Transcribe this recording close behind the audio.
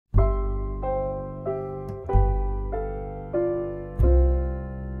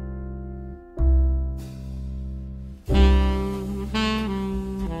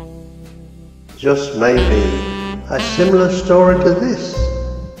Just maybe a similar story to this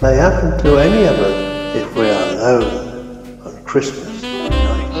may happen to any of us if we are alone on Christmas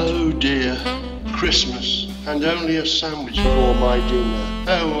night. Oh dear, Christmas, and only a sandwich for my dinner.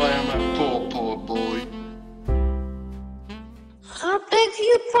 Oh, I am a poor, poor boy. I beg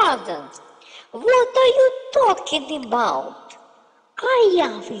your pardon. What are you talking about? I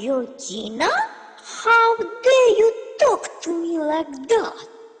am your dinner? How dare you talk to me like that?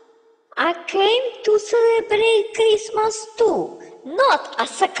 I came to celebrate Christmas too, not a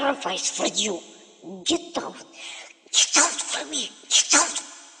sacrifice for you. Get out. Get out from me. Get out.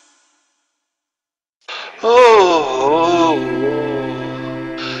 Oh,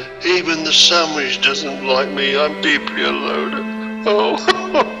 even the sandwich doesn't like me. I'm deeply alone. Oh,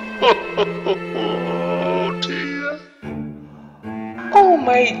 oh dear. Oh,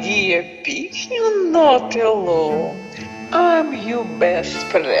 my dear pig, you're not alone. I'm your best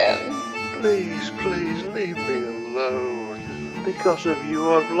friend. Please, please leave me alone. Because of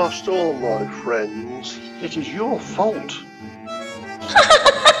you, I've lost all my friends. It is your fault.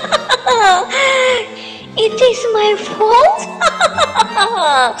 It is my fault?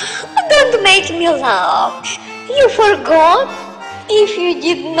 Don't make me laugh. You forgot? If you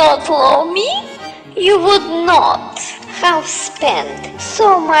did not love me, you would not have spent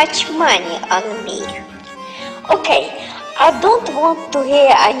so much money on me. Okay, I don't want to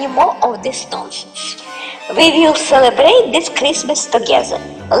hear any more of this nonsense. We will celebrate this Christmas together,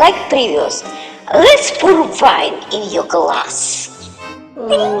 like previous. Let's pour wine in your glass.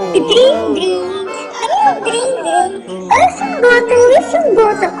 Drink, drink, drink. Drink, drink, drink. Listen,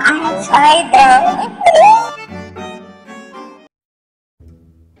 bottle, I'm cider.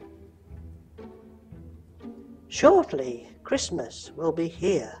 Shortly, Christmas will be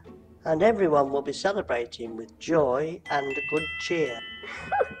here, and everyone will be celebrating with joy and good cheer.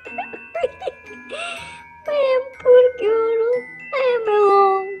 I am poor girl. I am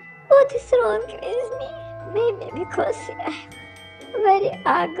alone. What is wrong with me? Maybe because I'm very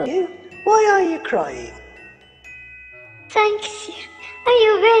ugly. Why are you crying? Thanks. Are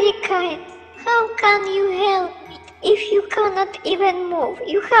you very kind? How can you help me if you cannot even move?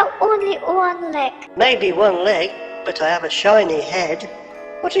 You have only one leg. Maybe one leg, but I have a shiny head.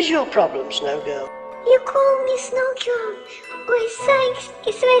 What is your problem, Snow Girl? You call me Snow Girl? Oh, thanks.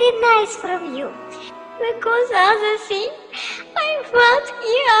 It's very nice from you. Because others think I'm fat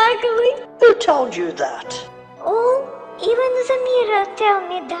and ugly. Who told you that? Oh, even the mirror tell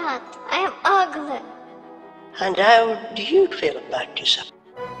me that I am ugly. And how do you feel about yourself?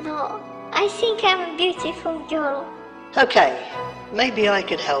 No, I think I'm a beautiful girl. Okay, maybe I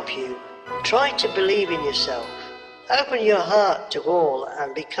can help you. Try to believe in yourself. Open your heart to all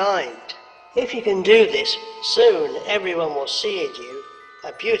and be kind. If you can do this, soon everyone will see in you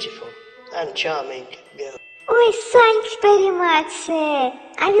a beautiful and charming girl. Oh, thanks very much, sir.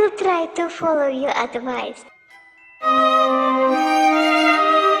 I will try to follow your advice.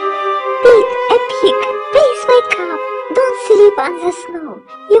 Pig, please wake up. Don't sleep on the snow.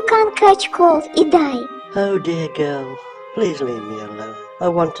 You can catch cold and die. Oh dear girl, please leave me alone. I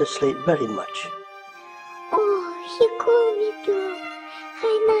want to sleep very much. Oh, he called me girl.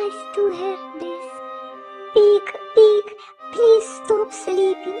 How nice to hear this. Pig, please stop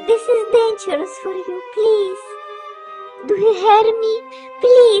sleeping. This is dangerous for you, please. Do you hear me?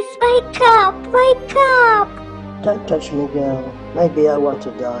 Please, wake up, wake up. Don't touch me, girl. Maybe I want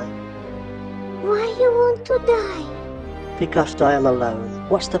to die. Why you want to die? Because I am alone.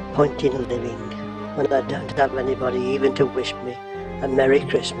 What's the point in living when I don't have anybody even to wish me a Merry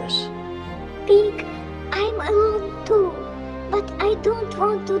Christmas? Pig, I'm alone too. But I don't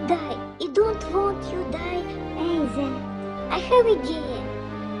want to die. I don't want you to die either. I have an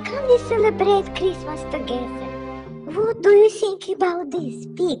idea. Can we celebrate Christmas together? What do you think about this,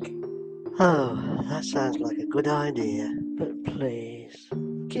 Pig? Oh, that sounds like a good idea. But please,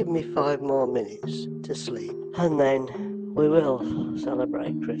 give me 5 more minutes to sleep. And then we will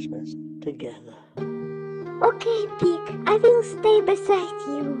celebrate Christmas together. Okay, Pig, I will stay beside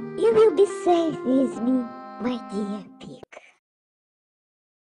you. You will be safe with me, my dear Pig.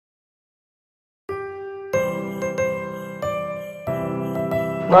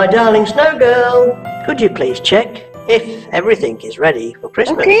 My darling Snow Girl, could you please check if everything is ready for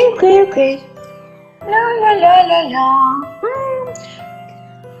Christmas? Okay. La.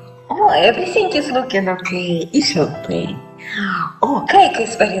 Oh, everything is looking okay. It's champagne. Oh, cake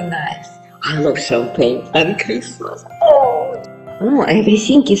is very nice. I love champagne and Christmas. Oh,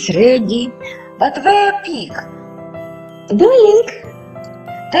 everything is ready. But where Pig? Darling,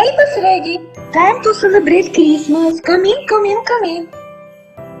 time is ready. Time to celebrate Christmas. Come in.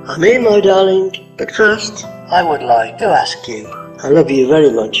 I'm in, my darling, but first I would like to ask you. I love you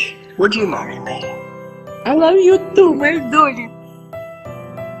very much. Would you marry me? I love you too, my darling.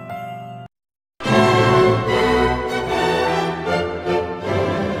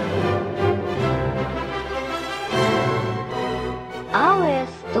 Our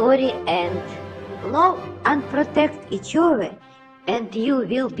story ends. Love and protect each other, and you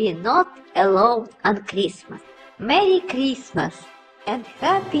will be not alone on Christmas. Merry Christmas and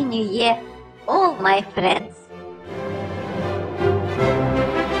Happy New Year, all my friends.